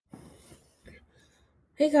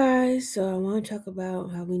Hey guys, so I want to talk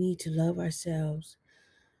about how we need to love ourselves,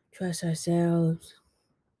 trust ourselves,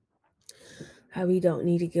 how we don't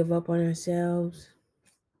need to give up on ourselves,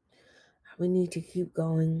 how we need to keep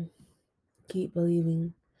going, keep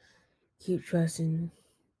believing, keep trusting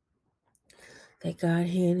that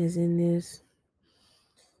God's hand is in this,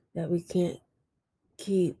 that we can't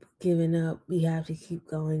keep giving up, we have to keep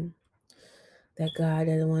going, that God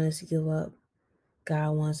doesn't want us to give up,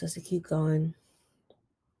 God wants us to keep going.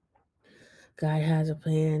 God has a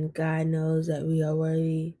plan, God knows that we are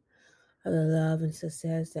worthy of the love and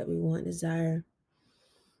success that we want and desire.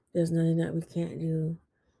 There's nothing that we can't do.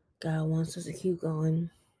 God wants us to keep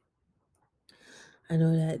going. I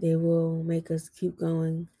know that they will make us keep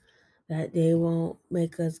going, that they won't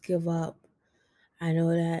make us give up. I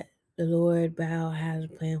know that the Lord Bow has a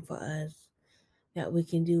plan for us, that we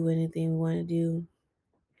can do anything we want to do.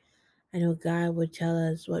 I know God will tell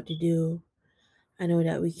us what to do. I know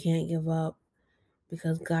that we can't give up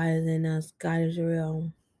because God is in us. God is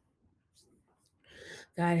real.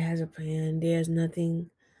 God has a plan. There's nothing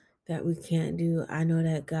that we can't do. I know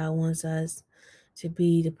that God wants us to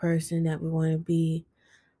be the person that we want to be.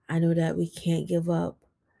 I know that we can't give up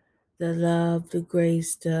the love, the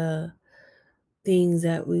grace, the things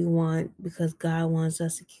that we want because God wants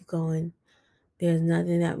us to keep going. There's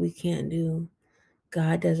nothing that we can't do.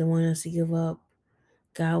 God doesn't want us to give up.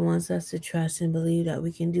 God wants us to trust and believe that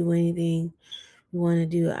we can do anything we want to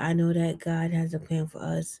do. I know that God has a plan for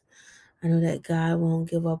us. I know that God won't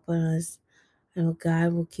give up on us. I know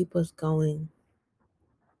God will keep us going.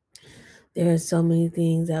 There are so many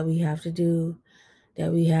things that we have to do,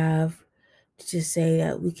 that we have to just say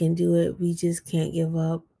that we can do it. We just can't give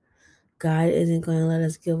up. God isn't going to let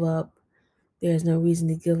us give up. There's no reason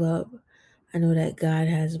to give up. I know that God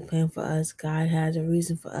has a plan for us. God has a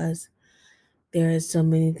reason for us. There are so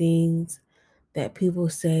many things that people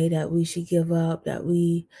say that we should give up, that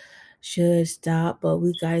we should stop, but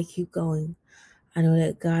we got to keep going. I know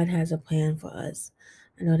that God has a plan for us.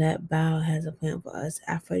 I know that Baal has a plan for us,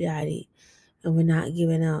 Aphrodite, and we're not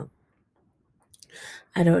giving up.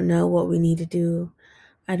 I don't know what we need to do.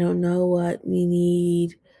 I don't know what we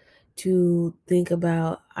need to think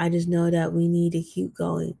about. I just know that we need to keep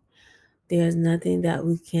going. There's nothing that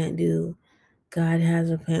we can't do. God has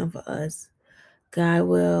a plan for us. God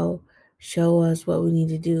will show us what we need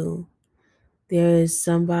to do. There is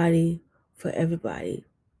somebody for everybody.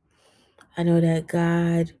 I know that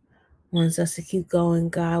God wants us to keep going.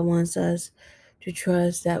 God wants us to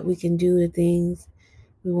trust that we can do the things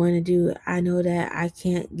we want to do. I know that I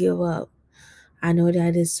can't give up. I know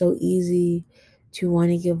that it's so easy to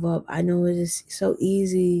want to give up. I know it is so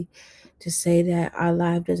easy to say that our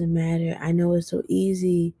life doesn't matter. I know it's so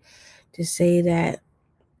easy to say that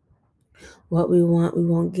what we want, we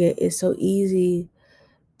won't get. It's so easy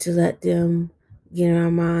to let them get in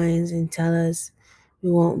our minds and tell us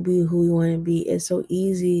we won't be who we want to be. It's so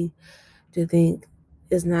easy to think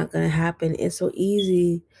it's not going to happen. It's so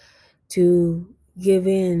easy to give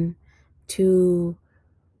in to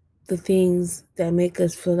the things that make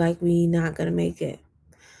us feel like we're not going to make it.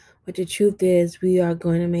 But the truth is, we are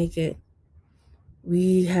going to make it.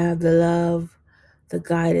 We have the love, the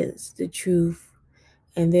guidance, the truth,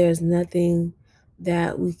 and there's nothing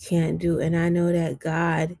that we can't do. And I know that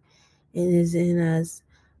God is in us.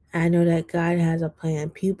 I know that God has a plan.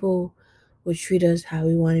 People will treat us how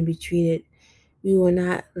we want to be treated. We will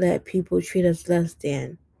not let people treat us less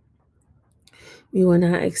than. We will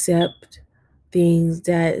not accept things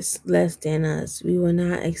that's less than us. We will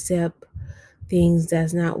not accept things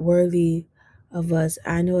that's not worthy of us.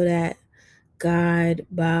 I know that God,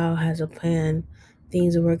 Baal, has a plan.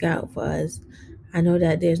 Things will work out for us. I know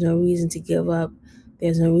that there's no reason to give up.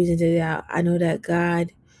 There's no reason to doubt. I know that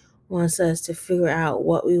God wants us to figure out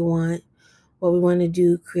what we want to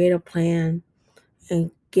do, create a plan,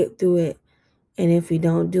 and get through it. And if we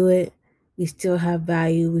don't do it, we still have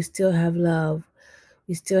value. We still have love.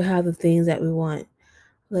 We still have the things that we want.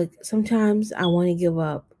 Look, sometimes I want to give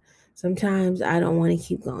up. Sometimes I don't want to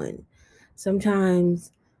keep going.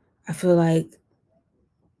 Sometimes I feel like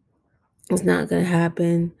it's not going to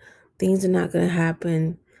happen. Things are not going to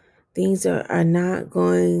happen. Things are not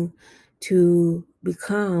going to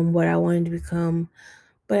become what I wanted to become.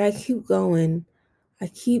 But I keep going. I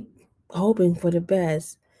keep hoping for the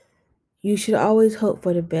best. You should always hope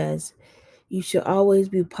for the best. You should always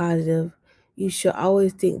be positive. You should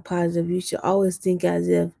always think positive. You should always think as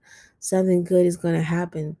if something good is going to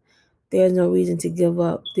happen. There's no reason to give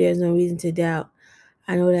up. There's no reason to doubt.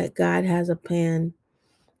 I know that God has a plan.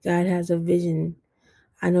 God has a vision.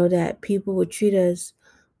 I know that people will treat us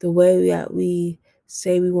the way that we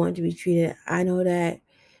say we want to be treated. I know that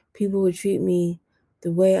people will treat me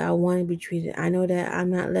the way I want to be treated. I know that I'm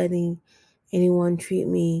not letting anyone treat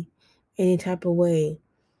me any type of way.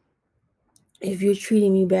 If you're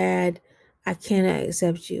treating me bad, I cannot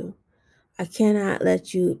accept you. I cannot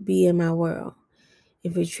let you be in my world.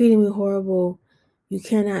 If you're treating me horrible, you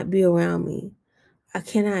cannot be around me. I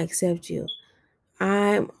cannot accept you.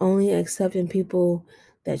 I'm only accepting people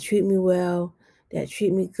that treat me well, that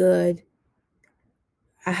treat me good.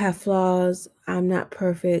 I have flaws. I'm not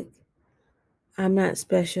perfect. I'm not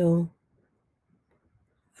special.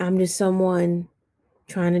 I'm just someone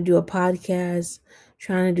trying to do a podcast,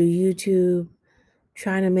 trying to do YouTube,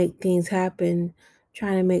 trying to make things happen,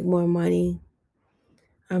 trying to make more money.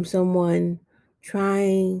 I'm someone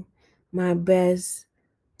trying my best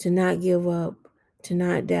to not give up, to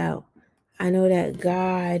not doubt. I know that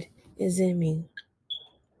God is in me.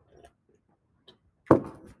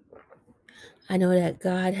 I know that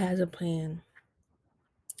God has a plan.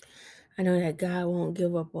 I know that God won't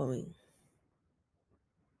give up on me.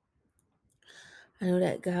 I know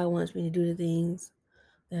that God wants me to do the things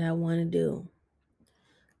that I want to do.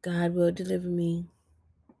 God will deliver me.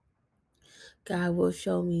 God will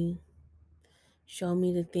show me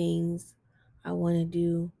the things I want to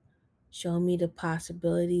do. Show me the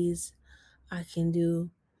possibilities I can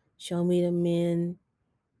do. Show me the men,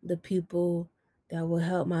 the people that will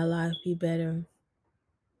help my life be better.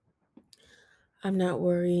 I'm not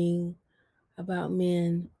worrying about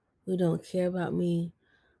men who don't care about me.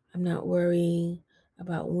 I'm not worrying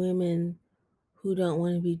about women who don't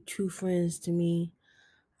want to be true friends to me.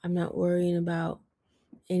 I'm not worrying about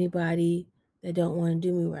anybody that don't want to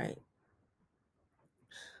do me right.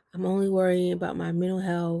 I'm only worrying about my mental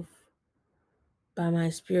health, by my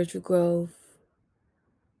spiritual growth,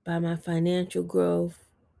 by my financial growth,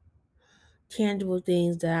 tangible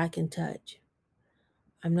things that I can touch.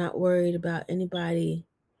 I'm not worried about anybody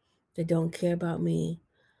that don't care about me.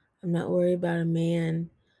 I'm not worried about a man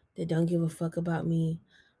that don't give a fuck about me.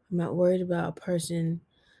 I'm not worried about a person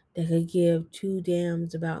that could give two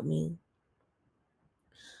damns about me.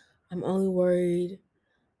 I'm only worried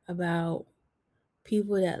about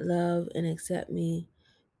people that love and accept me,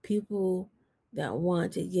 people that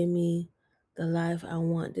want to give me the life I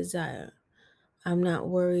want, desire. I'm not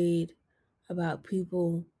worried about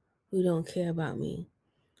people who don't care about me.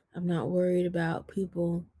 I'm not worried about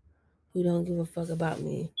people who don't give a fuck about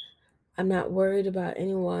me. I'm not worried about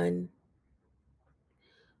anyone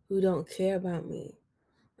who don't care about me.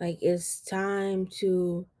 Like, it's time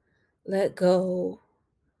to let go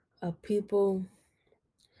of people,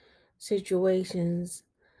 situations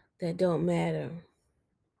that don't matter.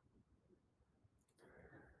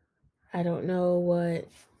 I don't know what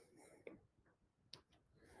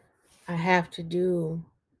I have to do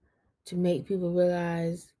to make people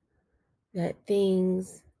realize that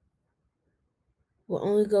things will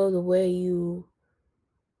only go the way you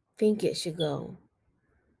think it should go.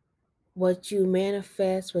 What you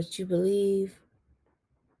manifest, what you believe,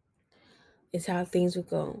 is how things will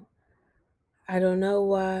go. I don't know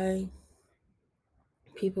why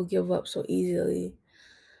people give up so easily.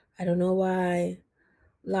 I don't know why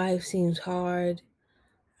life seems hard.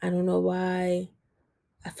 I don't know why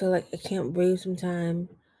I feel like I can't breathe sometimes.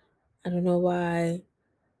 I don't know why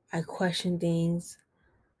I question things.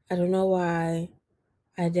 I don't know why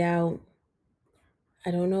I doubt.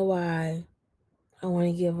 I don't know why I want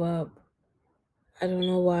to give up. I don't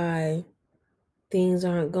know why things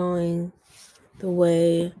aren't going the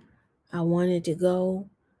way I want it to go,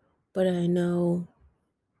 but I know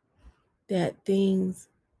that things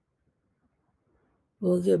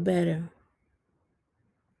will get better.